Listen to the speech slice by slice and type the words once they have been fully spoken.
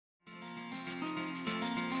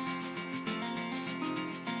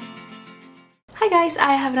Hi guys,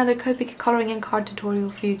 I have another Copic colouring and card tutorial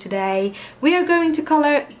for you today. We are going to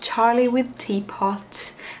colour Charlie with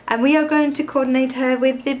Teapot, and we are going to coordinate her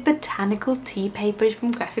with the botanical tea papers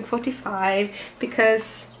from Graphic 45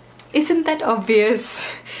 because isn't that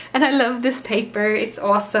obvious? And I love this paper, it's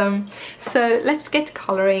awesome. So let's get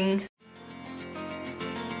colouring.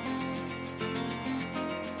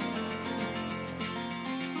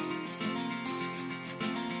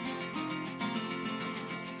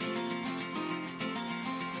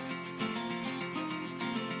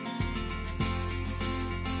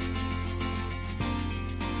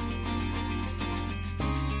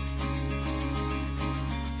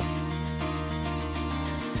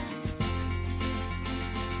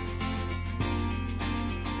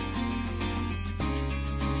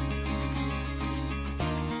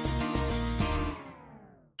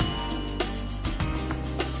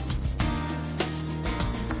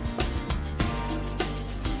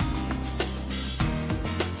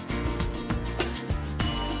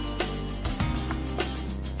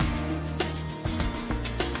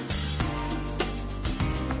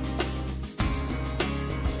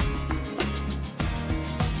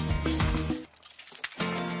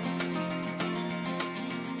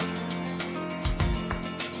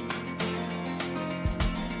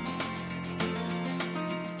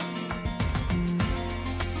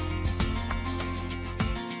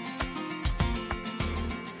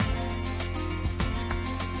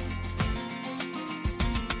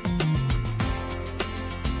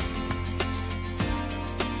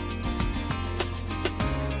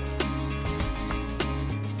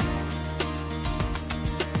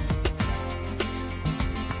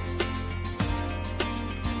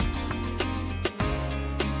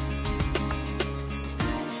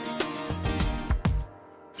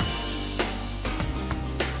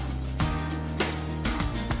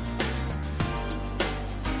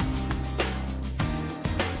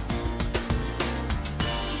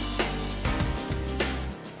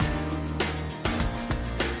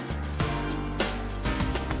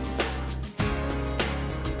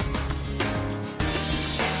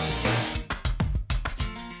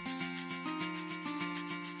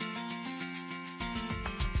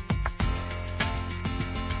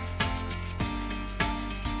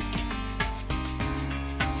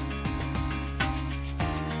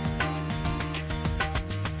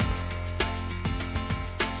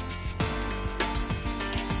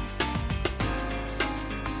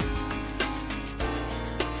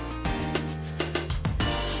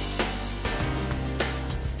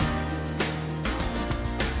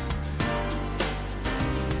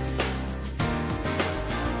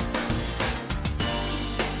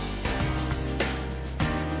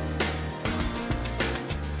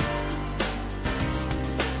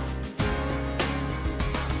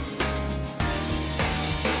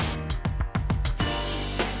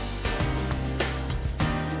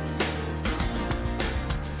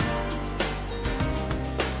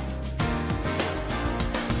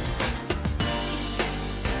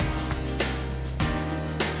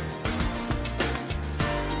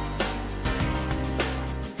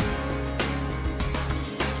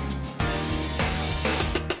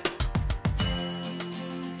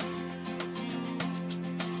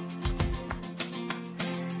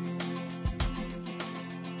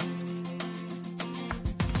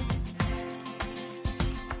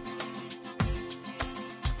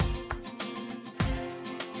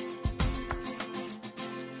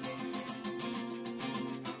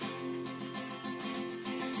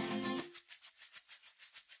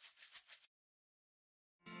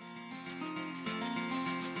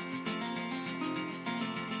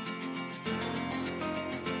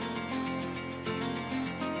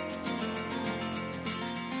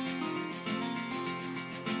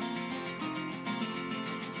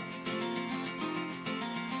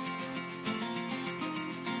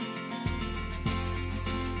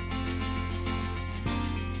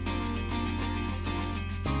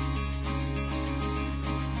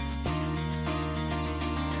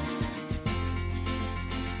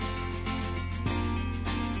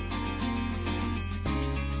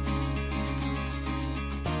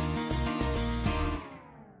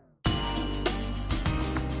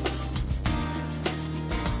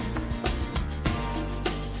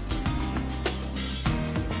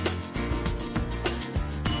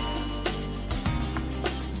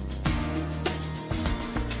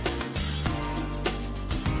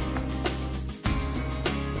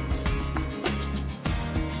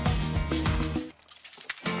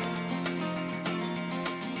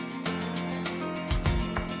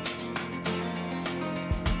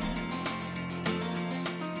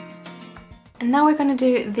 And now we're going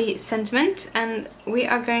to do the sentiment, and we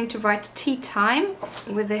are going to write tea time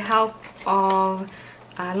with the help of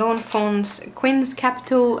Lawn Fawn's Queen's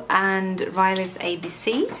Capital and Riley's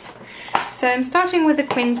ABCs. So I'm starting with the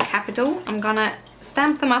Queen's Capital. I'm gonna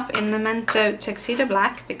stamp them up in Memento Tuxedo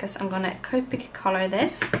Black because I'm gonna Copic color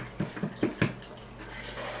this.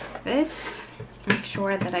 Make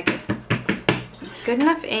sure that I get good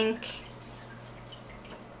enough ink,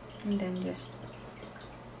 and then just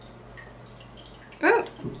like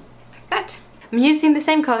that. I'm using the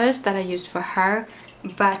same colors that I used for her,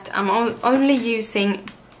 but I'm only using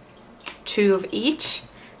 2 of each.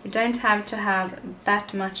 You don't have to have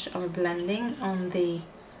that much of a blending on the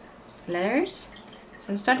letters.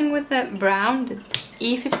 So I'm starting with the brown, the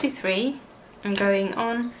E53. I'm going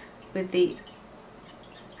on with the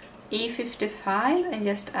E55 and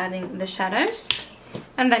just adding the shadows.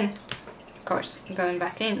 And then, of course, going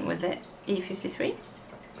back in with the E53.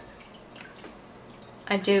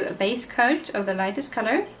 I do a base coat of the lightest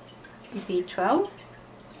color, B12.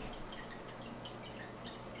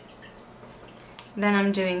 Then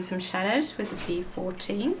I'm doing some shadows with the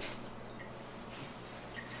B14.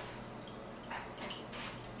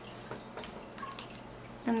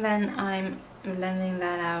 And then I'm blending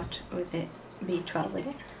that out with the B12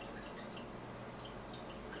 again.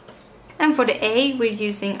 And for the A, we're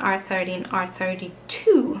using R30 and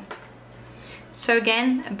R32. So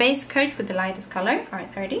again, a base coat with the lightest color,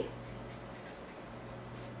 R30.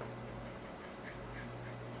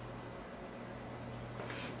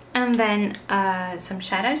 And then some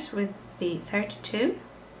shadows with the 32.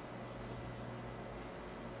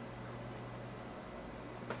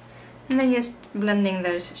 And then just blending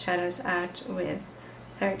those shadows out with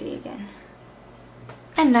 30 again.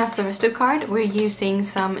 And now for the rest of the card, we're using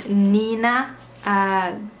some Nina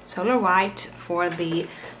Solar White for the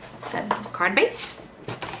card base.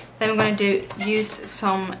 Then I'm going to use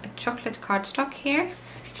some chocolate cardstock here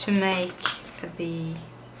to make the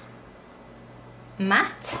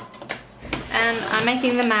mat. And I'm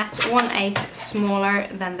making the mat 1/8 smaller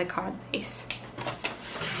than the card base.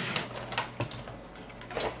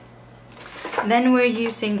 Then we're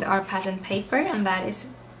using our pattern paper, and that is,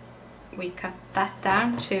 we cut that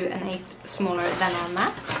down to 1/8 smaller than our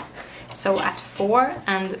mat. So at 4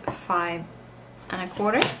 and 5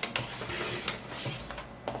 1/4.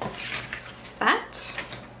 That.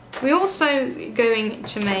 We're also going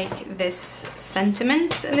to make this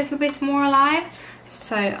sentiment a little bit more alive.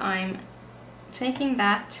 So I'm taking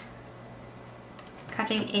that,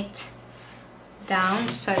 cutting it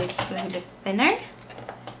down so it's a little bit thinner.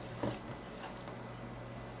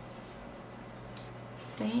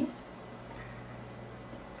 See?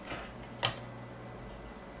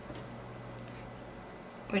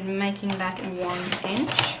 We're making that 1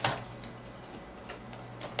 inch.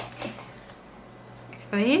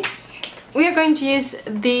 This. We are going to use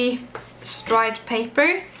the striped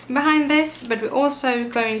paper behind this, but we're also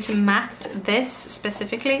going to mat this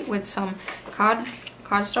specifically with some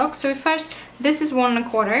cardstock. So first, this is 1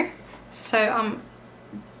 1/4, so I'm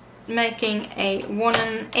making a 1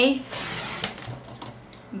 1/8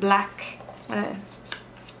 black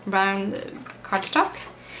brown cardstock.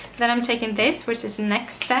 Then I'm taking this, which is the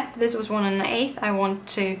next step. This was 1 1/8. I want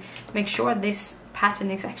to make sure this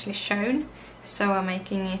pattern is actually shown, so I'm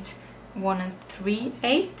making it 1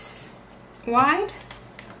 3/8 wide.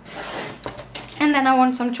 And then I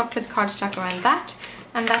want some chocolate cardstock around that,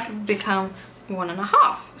 and that would become 1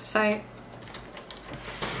 1/2. So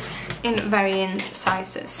in varying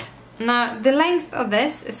sizes. Now the length of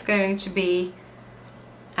this is going to be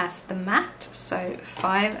as the mat, so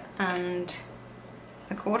 5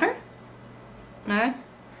 1/4. No,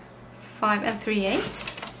 5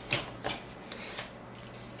 3/8.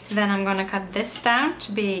 Then I'm gonna cut this down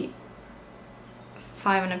to be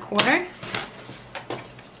 5 1/4.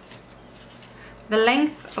 The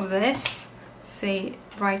length of this, see,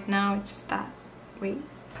 right now it's that we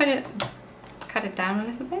cut it down a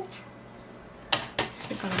little bit. So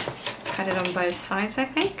we're gonna cut it on both sides, I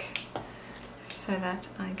think, so that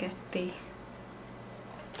I get the,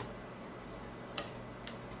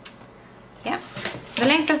 yeah. The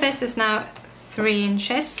length of this is now 3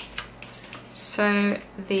 inches. So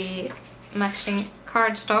the matching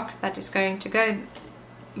cardstock that is going to go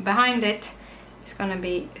behind it is going to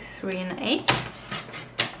be 3 1/8.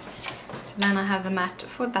 So then I have the mat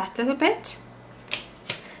for that little bit.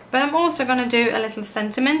 But I'm also going to do a little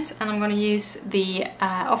sentiment, and I'm going to use the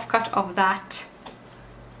offcut of that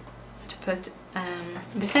to put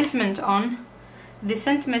the sentiment on. The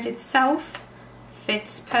sentiment itself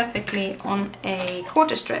fits perfectly on a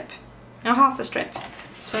 1/4 strip, a 1/2 strip.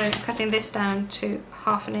 So cutting this down to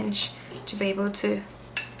 1/2 inch to be able to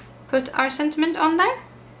put our sentiment on there.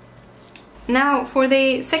 Now for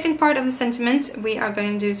the second part of the sentiment, we are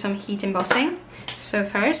going to do some heat embossing. So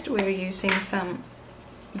first we're using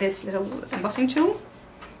this little embossing tool.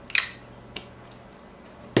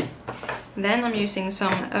 Then I'm using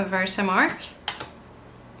some Versamark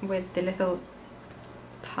with the little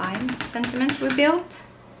time sentiment we built.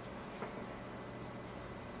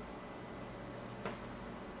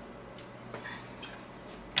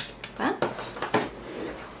 That.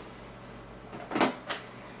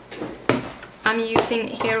 I'm using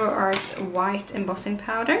Hero Art's white embossing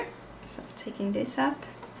powder, so I'm taking this up,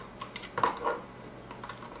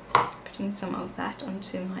 putting some of that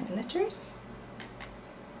onto my letters,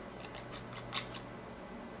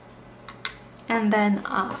 and then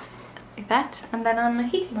like that, and then I'm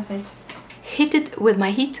heat embossing it. Hit it with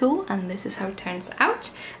my heat tool, and this is how it turns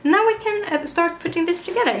out. Now we can start putting this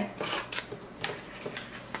together.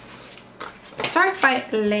 Start by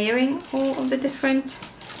layering all of the different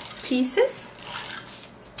pieces.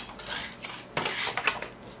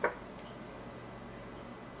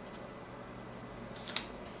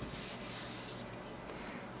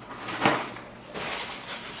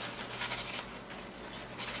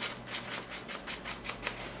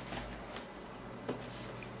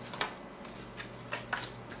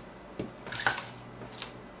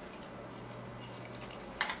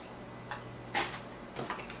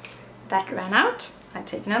 That ran out. I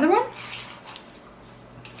take another one.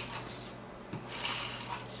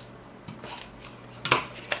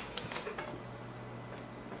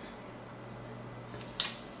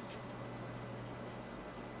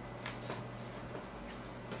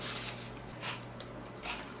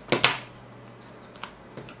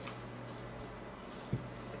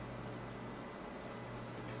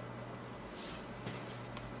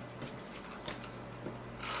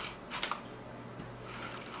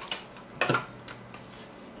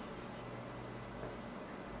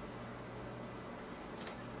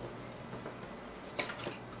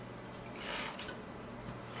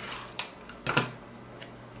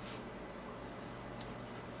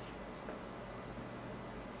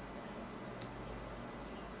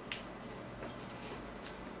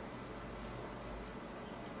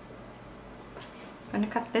 I'm going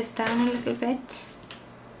to cut this down a little bit.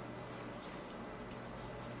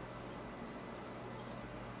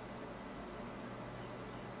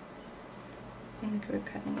 I think we're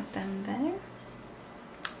cutting it down there.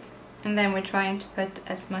 And then we're trying to put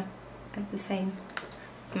as much at the same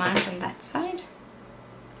amount on that side.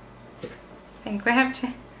 I think we have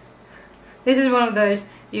to... This is one of those,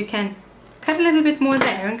 you can cut a little bit more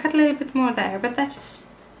there and cut a little bit more there, but that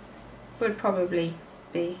would probably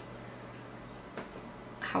be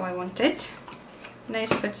how I want it. And I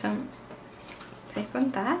just put some tape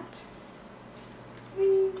on that.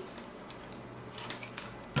 And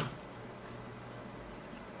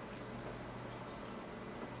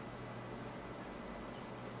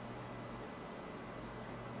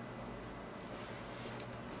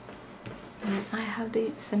I have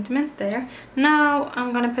the sentiment there. Now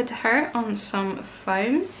I'm gonna put her on some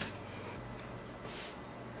foams.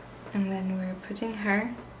 And then we're putting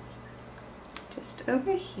her just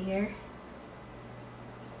over here,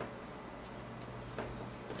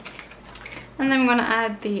 and then I'm gonna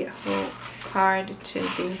add the whole card to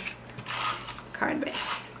the card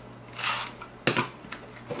base.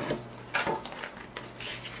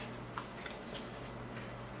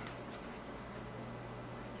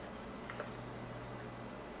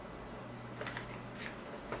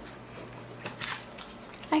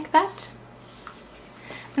 Like that.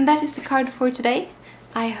 And that is the card for today.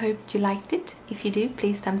 I hope you liked it. If you do,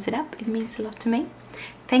 please thumbs it up. It means a lot to me.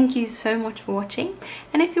 Thank you so much for watching.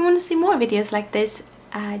 And if you want to see more videos like this,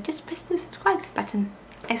 just press the subscribe button.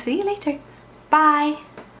 I see you later. Bye!